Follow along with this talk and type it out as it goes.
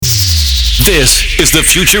This is The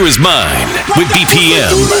Future Is Mine with BPM.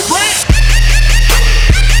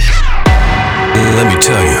 Let me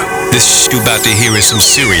tell you, this you about to hear is some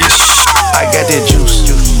serious. I got that juice,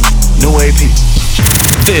 new AP.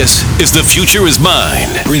 This is The Future Is Mine.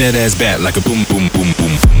 Bring that ass back like a boom, boom, boom,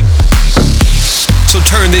 boom. So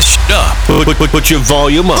turn this shit up. Put your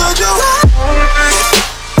volume up.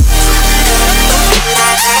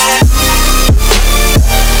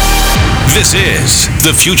 This is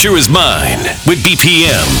The Future Is Mine with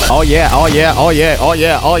BPM. Oh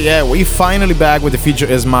yeah. We finally back with The Future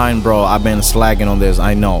Is Mine, bro. I've been slacking on this.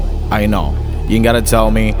 I know. You ain't gotta tell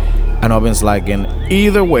me. I know I've been slacking.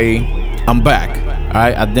 Either way, I'm back.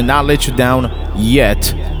 Alright, I did not let you down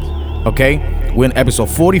yet. Okay? We're in episode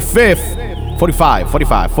 45th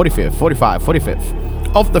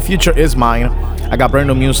of The Future Is Mine. I got brand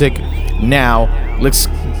new music. Now, let's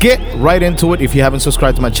get right into it. If you haven't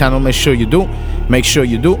subscribed to my channel, make sure you do.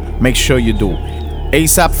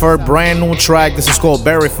 ASAP for a brand new track. This is called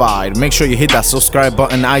Verified. Make sure you hit that subscribe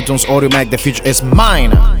button. iTunes, Audiomack. The Future Is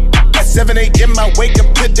Mine. At 7 a.m. I wake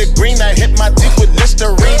up to the green. I hit my teeth with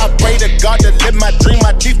Listerine. I pray to God to live my dream.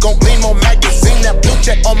 My teeth gon' gleam on magazine. That blue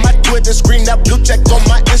check on my Twitter screen. That blue check on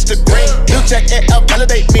my Instagram. Blue check, it up,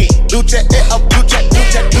 validate me. Blue check, it up, blue check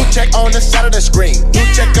on the side of the screen. Blue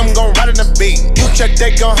check, I'm gon' ride in the beat. Blue check,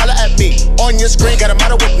 they gon' holler at me. On your screen, got a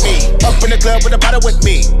model with me. Up in the club with a bottle with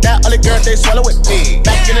me. Now all the girls, they swallow with me.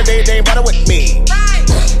 Back in the day, they ain't bottle with me.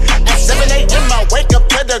 At 7 a.m. I wake up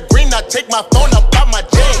to the green. I take my phone up out my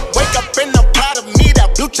chain. Wake up and I'm proud of me.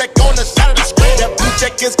 That blue check on the side of the screen. That blue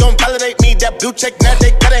check is gon' validate me. That blue check, now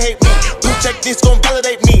they gotta hate me. Blue check, this gon'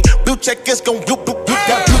 validate me. Blue check is gon' blue.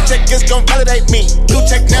 That blue check is gon' validate me. Blue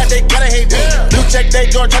check, now they gotta hate me. Blue check, they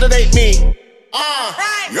gon' try to date me.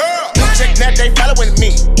 Yeah. Blue check, now they following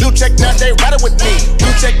me. Blue check, now they riding with me.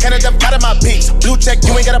 Blue check, Canada, part of my beats. Blue check,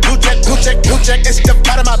 you ain't got a blue check. It's the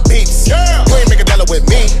part of my beats. Yeah. You ain't make a dollar with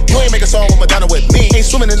me. You ain't make a song with Madonna with me. Ain't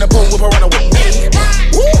swimming in the pool with her running with me.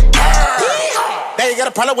 Woo. Now you got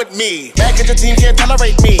a problem with me. Back at your team can't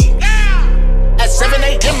tolerate me. At 7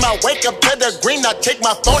 a.m. I wake up to the green. I take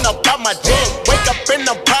my phone up out my gym. Wake up and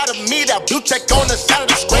I'm proud of me. That blue check on the side of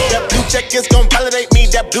the screen. That blue check is gon' validate me.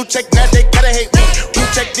 That blue check, now they gotta hate me. Blue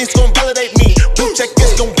check, this gon' validate me. Blue check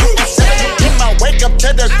is gon' blue. At 7 a.m. I wake up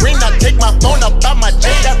to the green. I take my phone up out my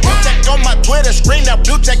gym. That blue check on my Twitter screen. That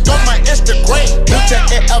blue check on my Instagram. Blue check,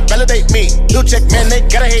 it up, validate me. Blue check, man, they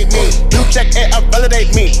gotta hate me. Blue check, it up, validate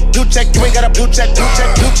me. Blue check, you ain't got a blue check.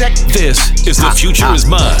 This is The Future Is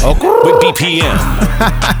Mine with BPM.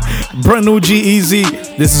 Brand new G-Eazy.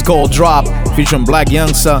 This is called Drop. Featuring Black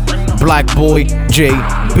Youngsta, Black Boy,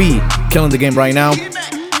 JB. Killing the game right now.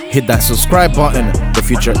 Hit that subscribe button. The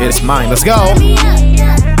Future Is Mine. Let's go.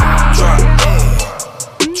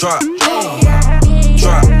 Drop.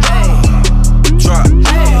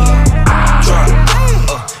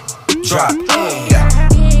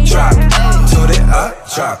 Toot it up,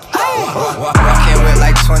 drop. Walking with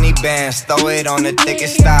like 20 bands, throw it on the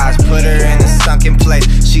thickest thighs, put her in a sunken place.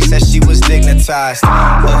 She said she was dignitized.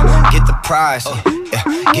 Get the prize,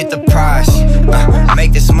 get the prize.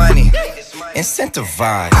 Make this money,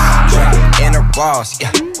 incentivize. Inner walls,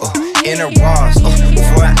 inner walls.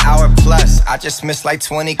 For an hour plus, I just missed like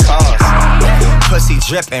 20 calls. Pussy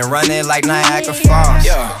dripping, running like Niagara Falls.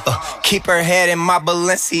 Keep her head in my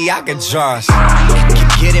Balenciaga drawers.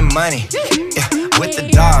 Getting money, with the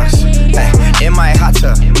dogs. In my hot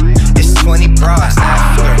tub, it's 20 bras.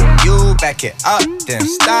 After you back it up, then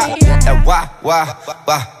stop. And why,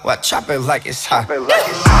 chop it like it's hot.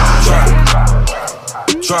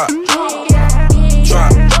 Drop.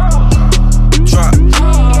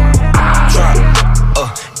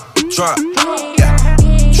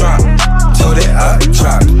 Toot it up,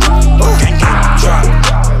 drop.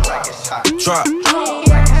 Drop.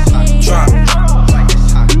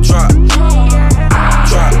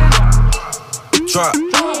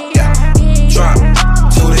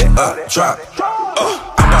 Toot it up, drop.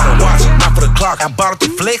 I bought a watch, not for the clock. I bought it to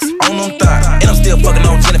flex on them thighs. And I'm still fucking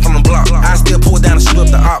on Jenny from the block. I still pull down and shoot up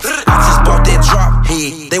the ops. I just bought that drop.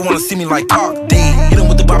 Hey, they wanna see me like Park D. Hit them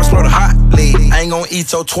with the bobber, slow the hot leg. I ain't gon'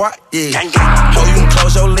 eat your twat, yeah. Oh, you can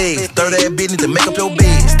close your legs. Third ass bitch need to make up your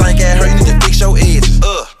bed. Stank ass her, you need to fix your edges.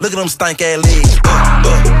 Look at them stank ass legs.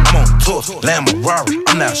 I'm on tour, Lamb Rari.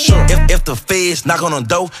 I'm not sure if the feds knock on the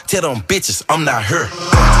door. Tell them bitches I'm not her.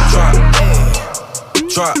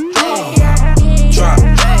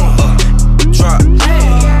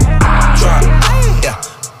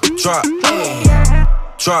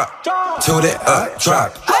 Drop. Toot it up,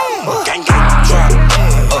 drop.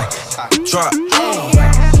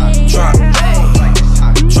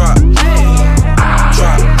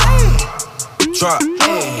 drop,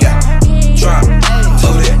 yeah, drop,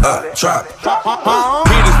 toot it up, drop.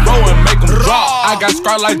 Hit his row and make him drop. I got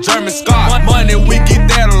scarred like German Scott. Money, we get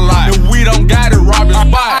that a lot. If we don't got it, rob the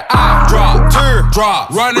spot. I drop,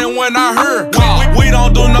 running when I heard. We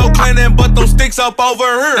don't do no cleaning, but them sticks up over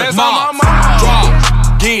here. That's my mama.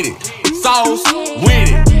 Drop, get it, sauce, with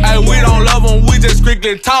it. Hey, we don't love them, we just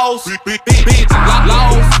strictly toss. Bitches,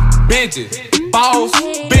 lost, bitches, boss,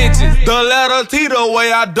 bitches. The letter T the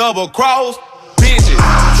way I double cross. Bitches.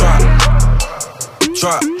 Drop,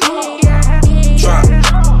 drop, drop,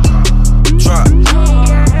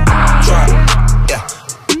 yeah,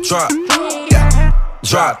 drop, yeah,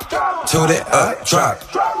 drop, toot it up, drop,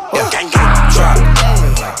 yeah, drop, drop,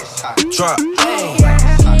 drop,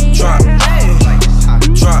 drop,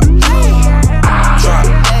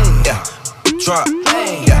 yeah, drop,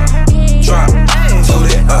 yeah, drop, toot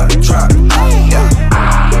it up, drop, yeah.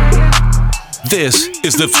 This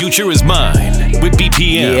is The Future Is Mine with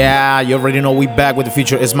BPM. Yeah, you already know we back with The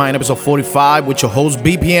Future Is Mine, episode 45 with your host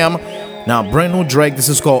BPM. Now, brand new Drake, this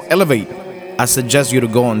is called Elevate. I suggest you to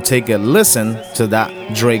go and take a listen to that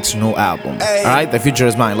Drake's new album. Hey. All right, The Future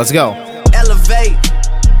Is Mine. Let's go. Elevate,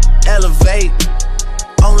 elevate.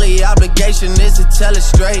 Only obligation is to tell it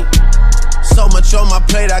straight. So much on my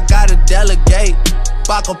plate, I gotta delegate.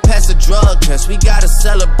 Baco pass a drug test, we gotta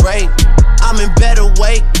celebrate. I'm in better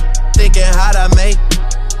weight, thinking how'd I make.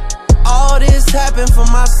 All this happened for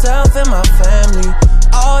myself and my family.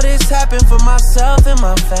 All this happened for myself and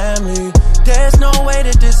my family. There's no way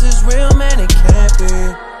that this is real, man, it can't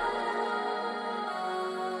be.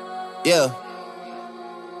 Yeah.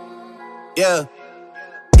 Yeah.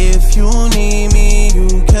 If you need me, you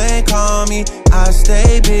can call me. I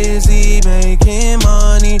stay busy making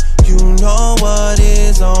money. You know what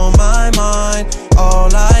is on my mind. All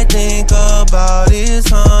I think about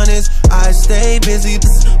is honest. I stay busy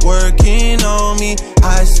working on me.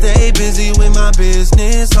 I stay busy with my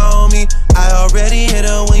business, homie. I already hit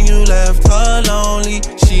her when you left her lonely.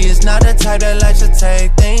 She is not the type that likes to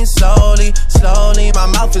take things slowly. My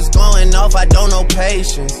mouth is going off, I don't know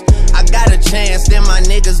patience. I got a chance, then my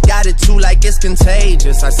niggas got it too, like it's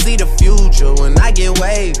contagious. I see the future when I get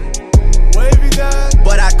wavy.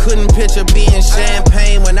 But I couldn't picture being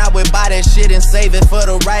champagne when I would buy that shit and save it for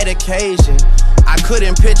the right occasion. I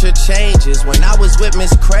couldn't picture changes when I was with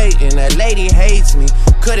Miss Creighton. That lady hates me.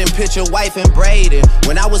 Couldn't picture wife and Braden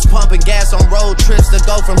when I was pumping gas on road trips to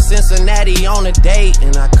go from Cincinnati on a date,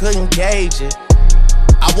 and I couldn't gauge it.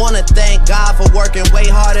 I wanna thank God for working way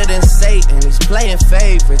harder than Satan. He's playing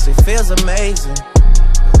favorites, it feels amazing.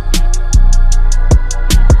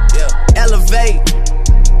 Yeah. Elevate,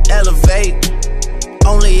 elevate.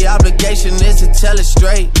 Only obligation is to tell it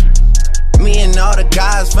straight. Me and all the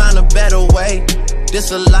guys found a better way.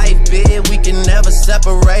 This a life bid, we can never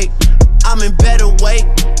separate. I'm in better weight,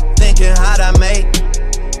 thinking how'd I make.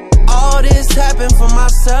 All this happened for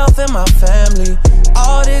myself and my family.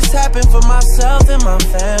 All this happened for myself and my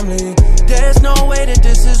family. There's no way that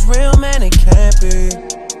this is real, man, it can't be.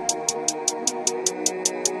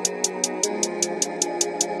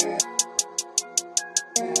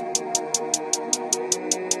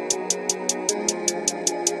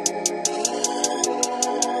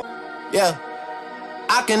 Yeah,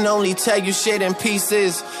 I can only tell you shit in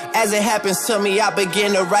pieces. As it happens to me, I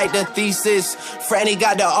begin to write the thesis. Franny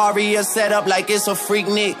got the Aria set up like it's a freak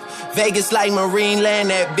Nick. Vegas like Marineland,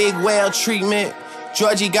 that big whale treatment.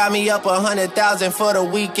 Georgie got me up 100,000 for the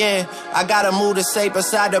weekend. I gotta move to safe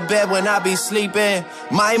beside the bed when I be sleeping.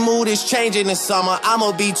 My mood is changing this summer,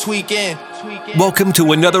 I'ma be tweaking. Welcome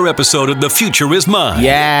to another episode of The Future Is Mine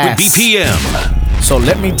Yes. with BPM. So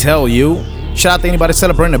let me tell you, shout out to anybody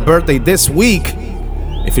celebrating a birthday this week.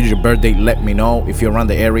 If it's your birthday, let me know. If you're around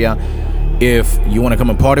the area, if you want to come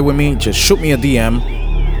and party with me, just shoot me a DM.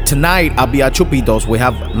 Tonight, I'll be at Chupitos. We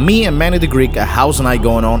have me and Manny the Greek, a house night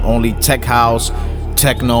going on. Only tech house,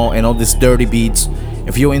 techno, and all these dirty beats.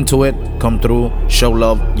 If you're into it, come through, show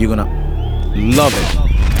love. You're going to love it.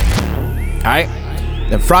 All right?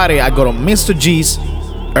 Then Friday, I go to Mr. G's,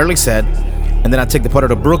 early set. And then I take the party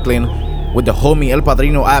to Brooklyn with the homie El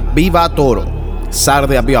Padrino at Viva Toro.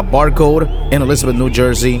 Saturday, I'll be at Barcode in Elizabeth, New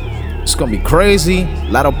Jersey. It's gonna be crazy. A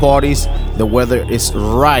lot of parties. The weather is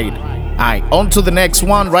right. Alright, on to the next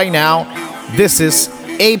one right now. This is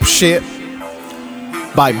Ape Shit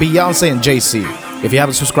by Beyonce and Jay-Z. If you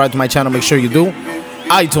haven't subscribed to my channel, make sure you do.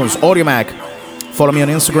 iTunes, Audiomack. Follow me on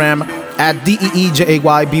Instagram at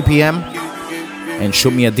DEEJAYBPM. And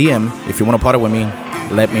shoot me a DM if you want to party with me.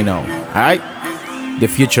 Let me know. Alright? The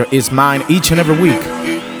future is mine each and every week.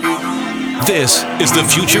 This is The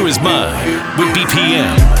Future Is Mine with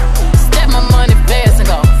BPM. Step my money fast and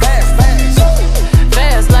go fast, fast.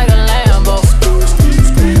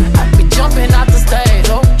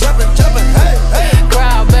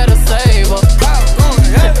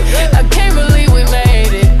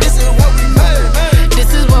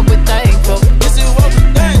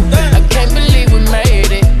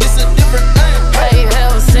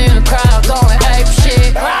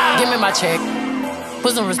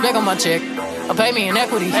 Put some respect on my check. Or pay me in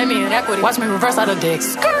equity. Watch me reverse out of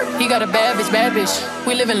dicks. He got a bad bitch.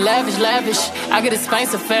 We live in lavish. I get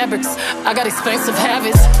expensive fabrics. I got expensive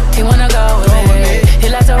habits. He wanna go with me. He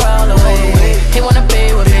likes to roll away. He wanna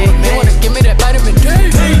be with me. He wanna give me that vitamin D.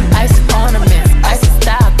 Ice ornaments. Ice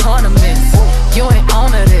style ornaments. You ain't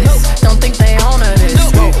on to this. Don't think they own to this.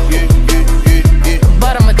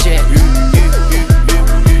 But I'm a jet.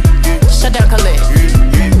 Shut down, collect.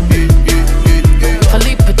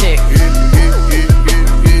 Philippe Patek.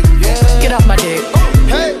 Get off my dick.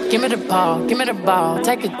 Give me the ball,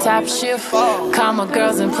 take a top shift. Call my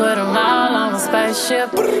girls and put them all on a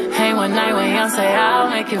spaceship. Hang one night when young say I'll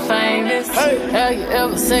make you famous. Have you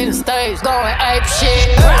ever seen the stage going ape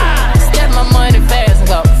shit? Step my money fast and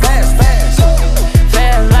go fast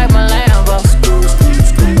like my Lambo.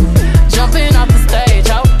 Jumping off the stage,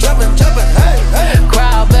 ho. Jumping, hey.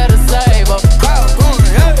 Crowd better save up.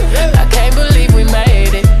 I can't believe we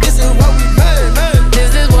made it. This is what we made, man.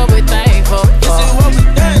 This is what we thankful for. This is what we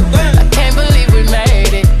thankful. I can't believe we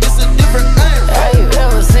made it. It's a different thing. Have you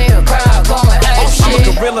ever seen a crowd going ape shit? I'm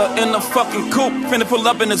a gorilla in the fucking coop, finna pull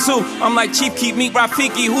up in the zoo. I'm like Chief Keef, meet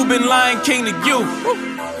Rafiki, who been Lion King to you?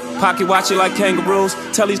 Pocket watch it like kangaroos.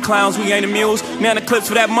 Tell these clowns we ain't amused. Nana clips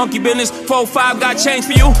for that monkey business. 4-5 got change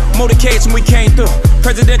for you. Motorcades when we came through.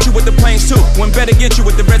 Presidential with the planes too. When better get you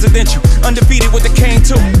with the residential. Undefeated with the cane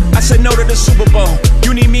too. I said no to the Super Bowl.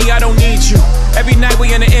 You need me, I don't need you. Every night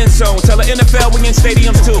we in the end zone. Tell the NFL we in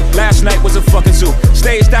stadiums too. Last night was a fucking zoo.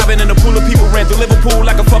 Stage diving in a pool of people. Ran through Liverpool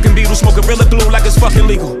like a fucking Beatle. Smoke Gorilla Glue like it's fucking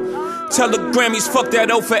legal. Tell the Grammys, fuck that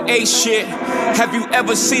 0 for 8 shit. Have you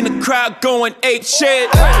ever seen a crowd going ape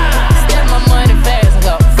shit? Step my money fast and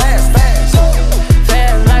go fast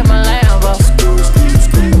like my Lambo.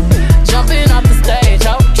 Jumping off the stage,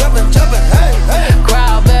 ho. Jumping, hey.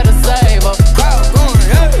 Crowd better save up.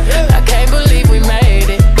 I can't believe we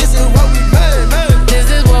made it. This is what we made, man.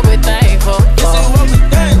 This is what we thankful for. This is what we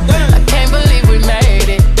thankful. I can't believe we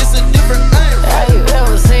made it. This a different thing. Have you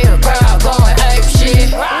ever seen a crowd going ape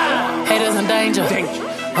shit? Haters in danger.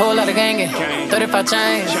 Whole lot of gangin'. 35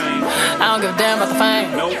 chains. I don't give a damn about the fame.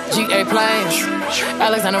 GA planes.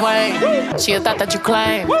 Alexander Wayne. She a thought that you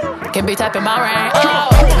claim. Can be typing my range.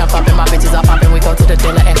 And I'm popping my bitches, I'm popping. We go to the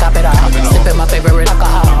dealer and cop it all. Sipping my favorite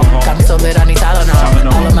alcohol. Got me so lit, I need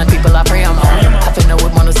Tylenol. All of my people are free, I'm on. I finna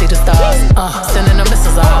would wanna see the stars. Sending the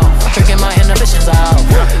missiles out. Drinking my inhibitions out.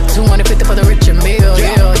 250 for the rich and meal.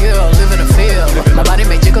 Yeah. Live in the field. My body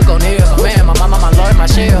make jiggle go near. Man, my mama, my lord, my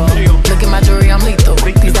shield. Look at my jewelry, I'm lethal.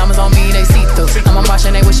 These diamonds on me, they see through. I'm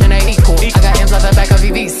watching, they wishing they equal. I got M's off the back of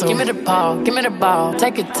VV, so give me the ball,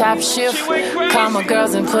 take a top shift. Call my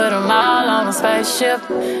girls and put them all on a spaceship.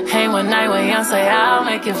 Hang one night when young say I'll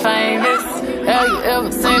make you famous. Have you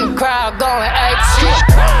ever seen a crowd going ape shit?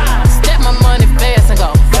 Step my money fast and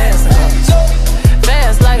go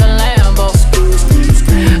fast like a Lambo.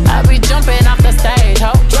 I be jumping off the stage,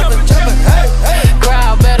 ho. Jumping, hey.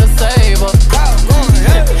 Crowd better save up.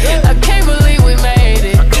 I can't believe we made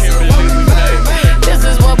it. This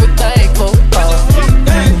is what we're thankful for.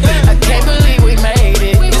 I can't believe we made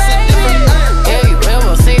it. Yeah, you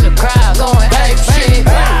ever seen the crowd going ape shit?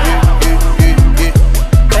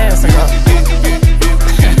 Fast and go.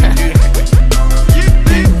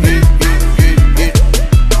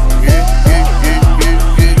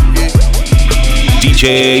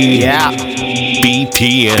 DJ Yeah.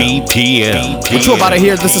 BTM. What you about to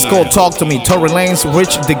hear? This is called Talk to Me. Tory Lanez,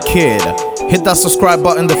 Rich the Kid. Hit that subscribe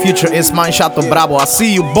button. The future is mine. Shato Bravo. I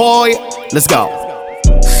see you, boy. Let's go.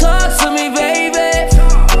 Talk to me, baby.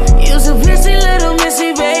 You so pretty little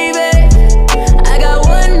missy, baby. I got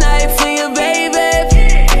one night for you, baby.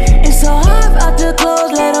 It's so hard out the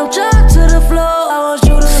clothes, let them drop to the floor. I want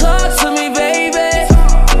you to talk to me, baby.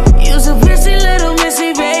 You so pretty little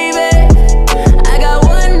missy, baby. I got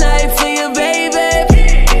one night for you, baby.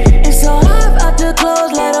 It's so hard out the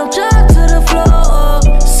clothes, let them drop to the floor.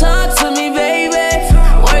 Talk to me, baby.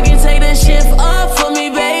 Work and take the shift off for me,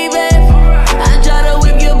 baby. I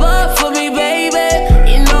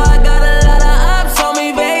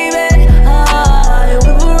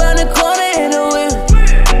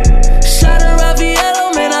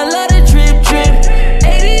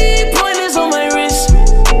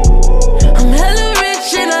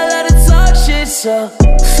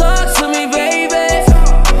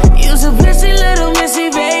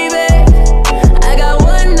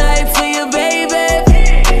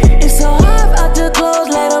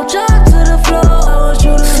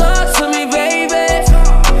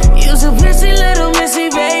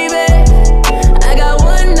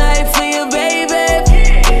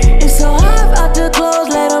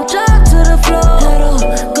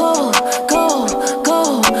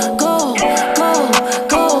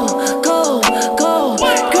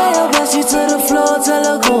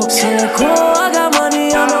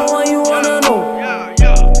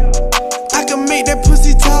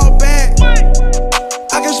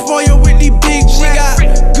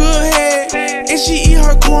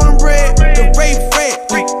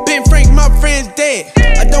friend's dead.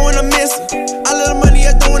 I don't wanna miss her. I love the money,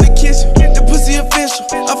 I don't wanna kiss her. The pussy official.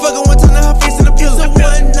 I fuck her one time to her face in the pillow. It's a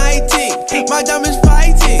one night thing. My diamonds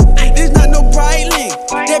fighting. There's not no bright link.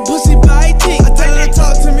 That pussy biting. I tell her to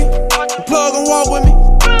talk to me. Plug and walk with me.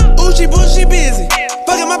 Ooh, she busy.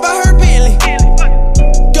 Fucking my by her Bentley.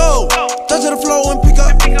 Go. Touch to the floor and pick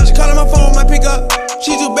up. She calling my phone, might pick up.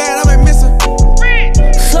 She too bad, I might miss her.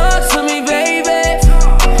 Talk to me, baby.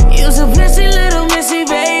 You's a pretty little missy,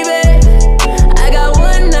 baby. I got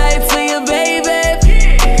one night for you, baby.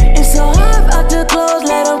 It's so hard out the clothes,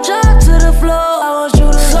 let them drop to the floor. I want you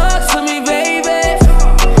to talk to me, baby.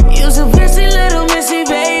 You's a pretty little missy,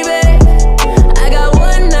 baby. I got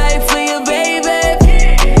one night for you, baby.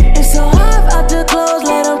 It's so hard out the clothes,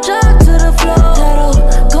 let them drop to the floor. Let them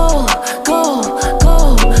go.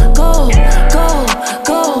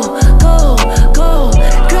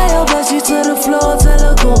 Girl, bet you to the floor, tell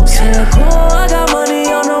her go. Tell her go, I got money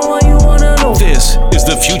on the one you wanna know. This is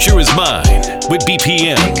The Future Is Mine with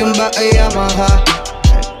BPM. Thinking about a Yamaha.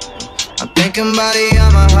 I'm thinking about a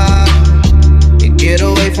Yamaha. You get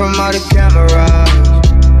away from all the cameras.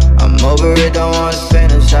 I'm over it, don't wanna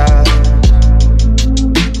fantasize.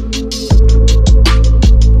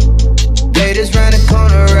 They just ran a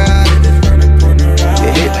corner ride.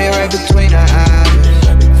 It hit me right between the eyes.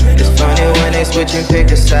 It's funny when they switch and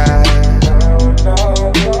pick a side.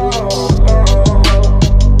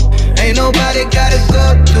 Ain't nobody gotta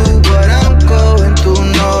go through what I'm going through,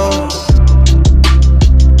 no.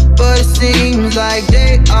 But it seems like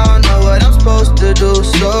they all know what I'm supposed to do,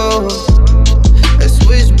 so let's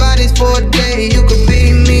switch bodies for a day. You could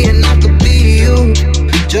be me and I could be you.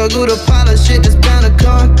 Juggle the pile of shit that's bound to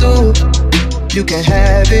come through. You can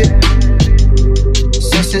have it,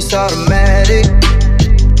 since it's automatic.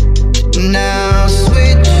 Now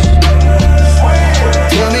switch.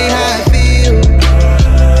 Tell me how it feels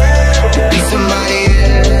to be somebody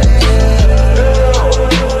else.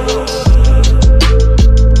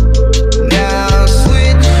 Now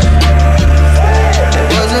switch. It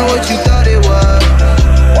wasn't what you thought it was.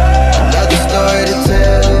 Another story to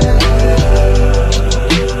tell.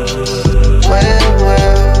 Well.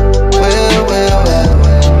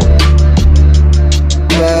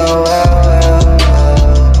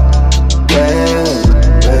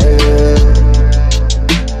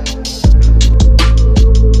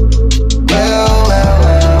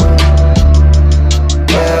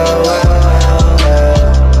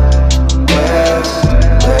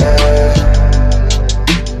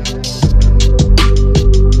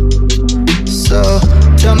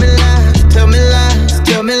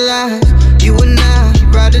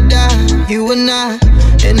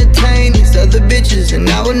 And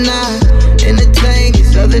I would not entertain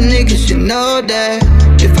these other niggas, you know that.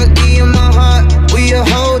 If I give you my heart, will you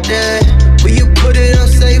hold that? Will you put it up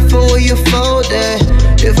safe or will you fold that?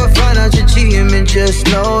 If I find out you're cheating, then just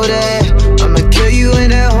know that I'ma kill you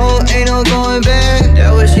in that hole, ain't no going back.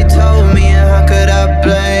 That's what she told me, and how could I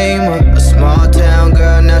blame her? A small town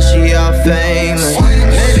girl, now she all famous.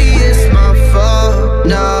 Maybe it's my fault,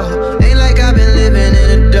 no. Ain't like I've been living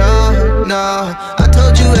in the dark, no. I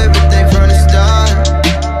told you everything from the start.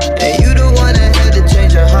 And you the one that had to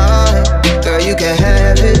change your heart. Girl, you can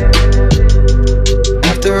have it.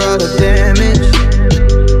 After all the damage.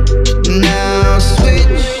 Now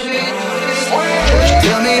switch.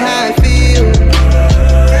 Tell me how it feels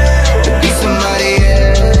to be somebody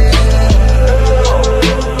else.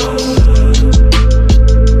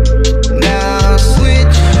 Now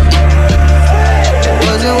switch. It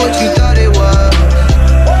wasn't what you thought it was.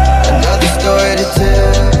 Another story to tell.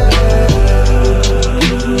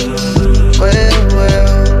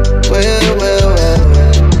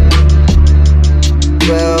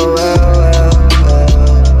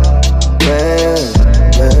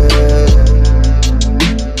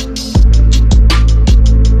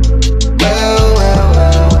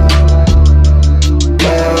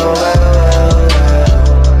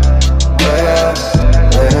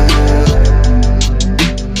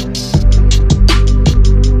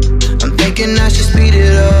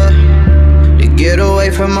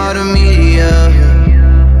 From all the media,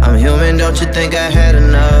 I'm human, don't you think I had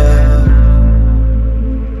enough?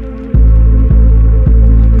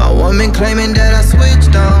 My woman claiming that I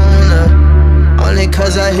switched on her, only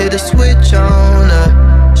cause I hit a switch on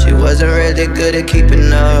her. She wasn't really good at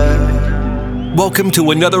keeping up. Welcome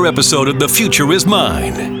to another episode of The Future Is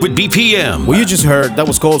Mine with BPM. What you just heard, that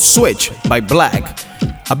was called Switch by Black.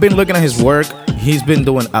 I've been looking at his work. He's been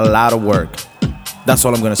doing a lot of work. That's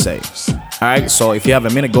all I'm gonna say. Alright, so if you have a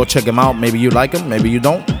minute, go check him out. Maybe you like him, maybe you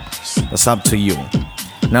don't. That's up to you.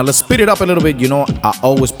 Now let's speed it up a little bit. You know, I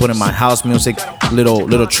always put in my house music,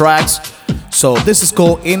 little tracks. So this is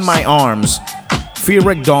called In My Arms,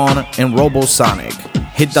 Fearwreck Dawn and Robosonic.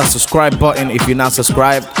 Hit that subscribe button if you're not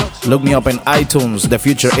subscribed. Look me up in iTunes. The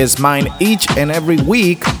future is mine each and every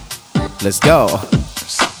week. Let's go.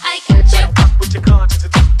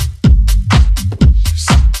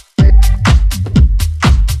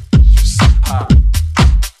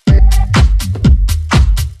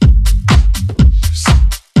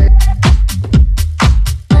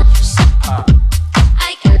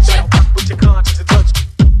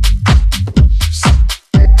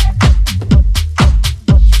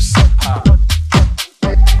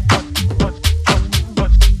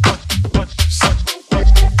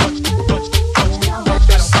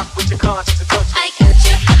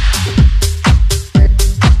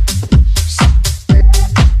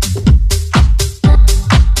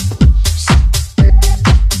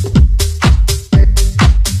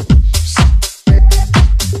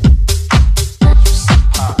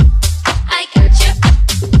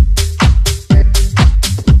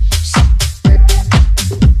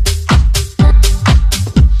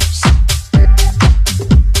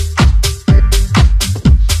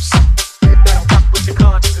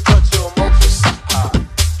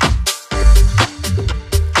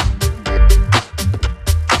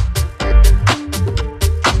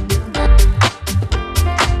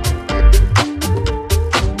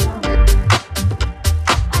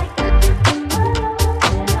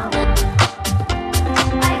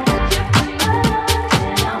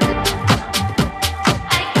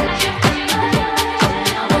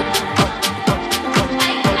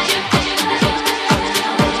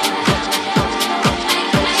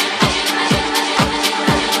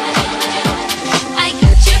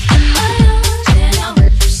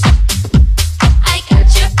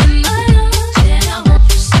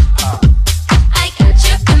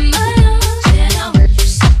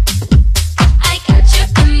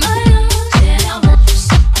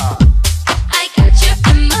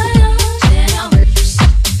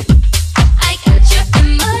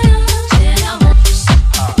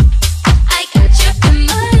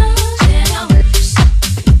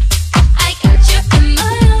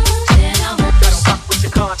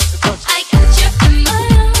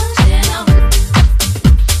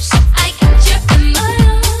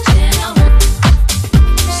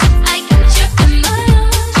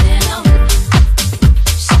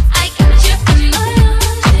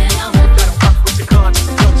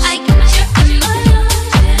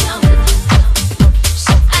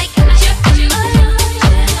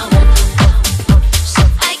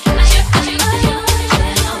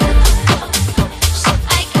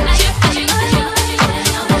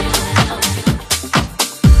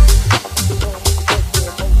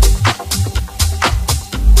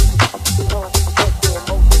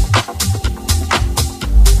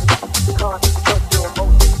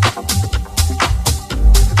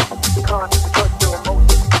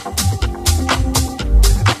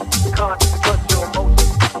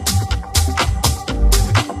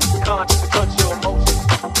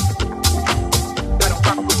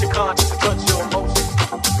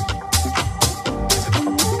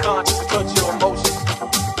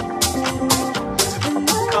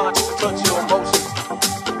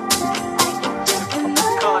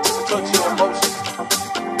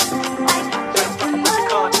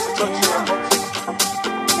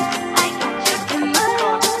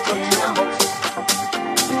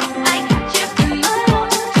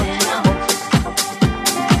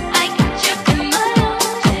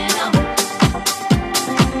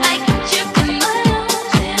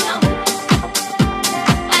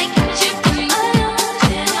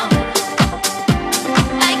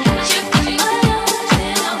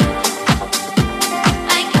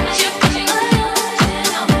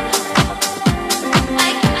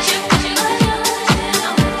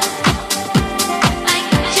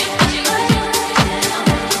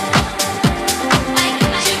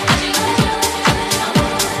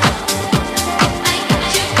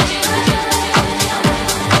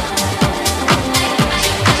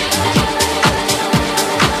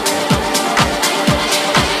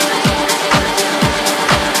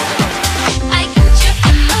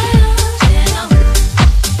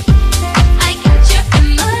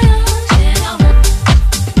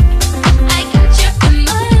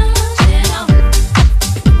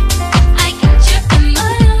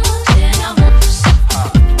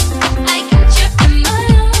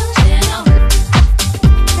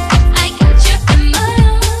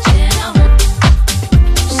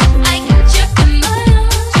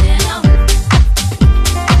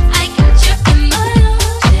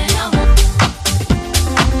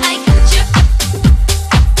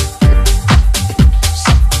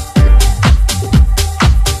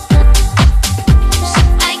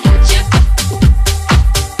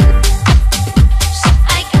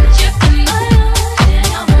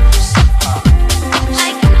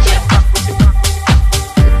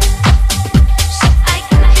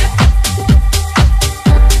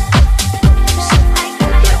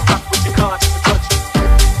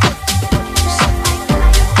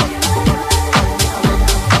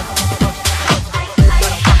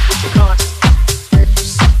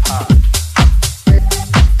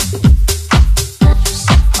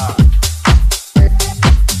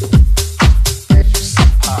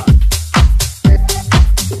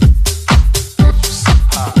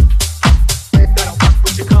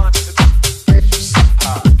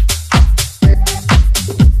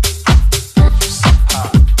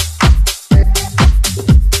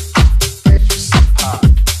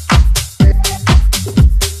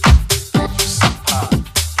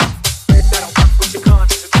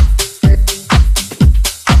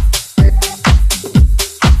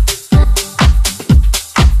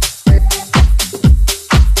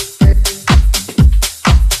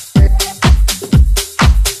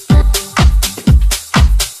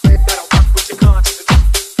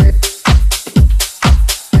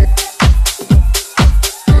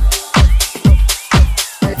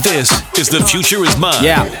 is The Future Is Mine.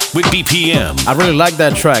 Yeah. With BPM. I really like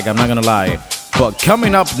that track, I'm not gonna lie. But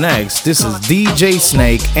coming up next, this is DJ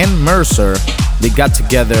Snake and Mercer. They got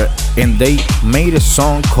together and they made a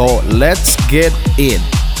song called Let's Get It.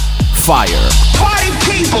 Fire. Party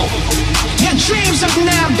people, your dreams have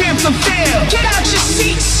now been fulfilled. Get out your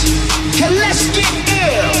seats and let's get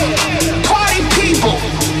ill. Party people,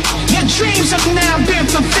 your dreams have now been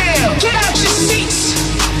fulfilled. Get out your seats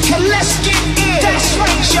and let's get ill. That's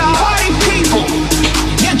right, y'all. Party people,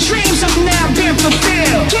 your dreams have now been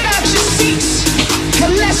fulfilled. Get out your seats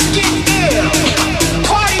and let's get ill.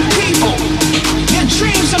 Party people, your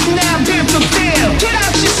dreams have now been fulfilled. Get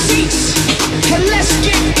out your seats and let's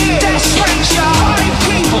get ill. That's right, y'all. Party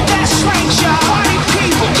people, that's right, y'all. Party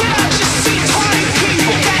people, get out your seats. Party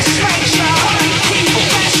people, that's right, y'all. Party people,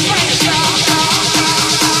 that's right, y'all.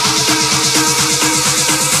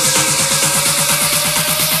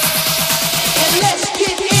 And let's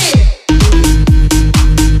get in.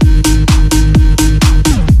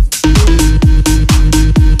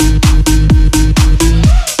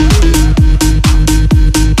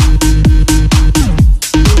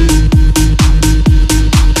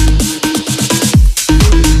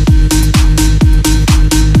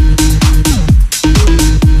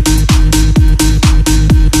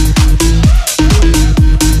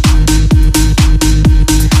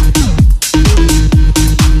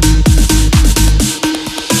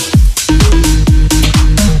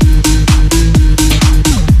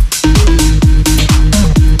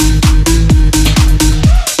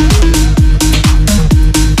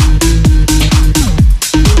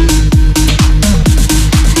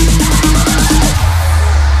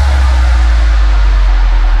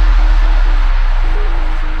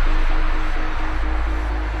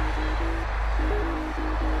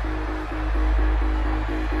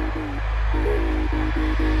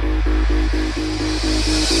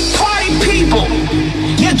 People,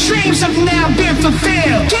 your dreams have now been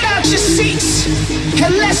fulfilled. Get out your seats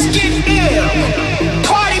and let's get ill.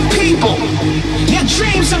 Party people, your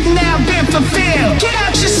dreams have now been fulfilled. Get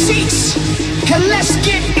out your seats and let's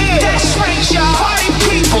get ill. That's right, y'all. Party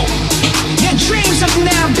people, your dreams have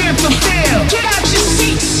now been fulfilled. Get out your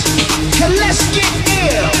seats and let's get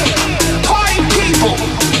ill. Party people,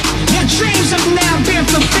 your dreams have now been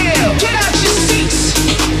fulfilled. Get out your seats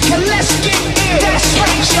and let's get ill. That's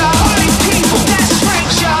right, y'all. Party people, that's right,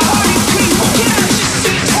 y'all. Party people, get out your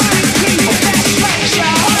seats. Party people, that's right,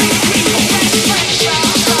 y'all. Party people, that's right,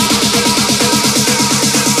 y'all.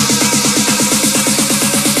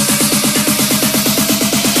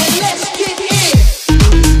 And let's get in.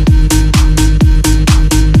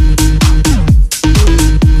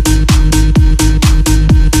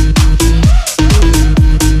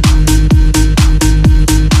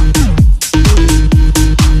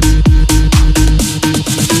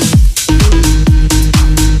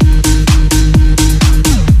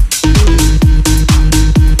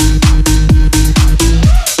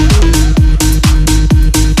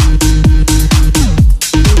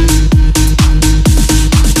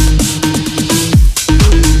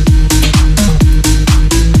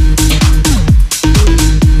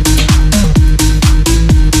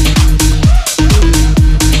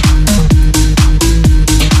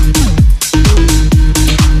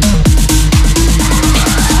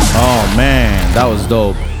 That was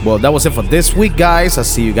dope. Well, that was it for this week, guys. I'll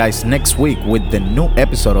see you guys next week with the new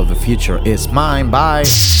episode of The Future Is Mine. Bye.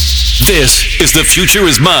 This is The Future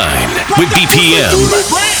Is Mine with BPM.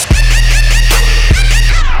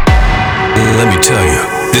 Let me tell you,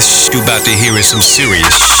 this you about to hear is some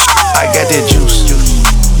serious. I got that juice.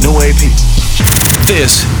 New AP.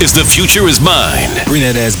 This is The Future Is Mine. Bring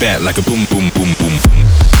that ass back like a boom, boom, boom, boom.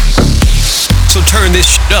 So turn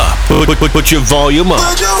this up. Put your volume up.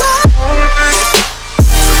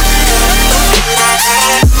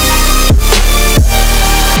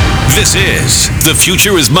 This is The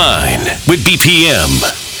Future Is Mine with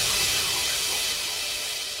BPM.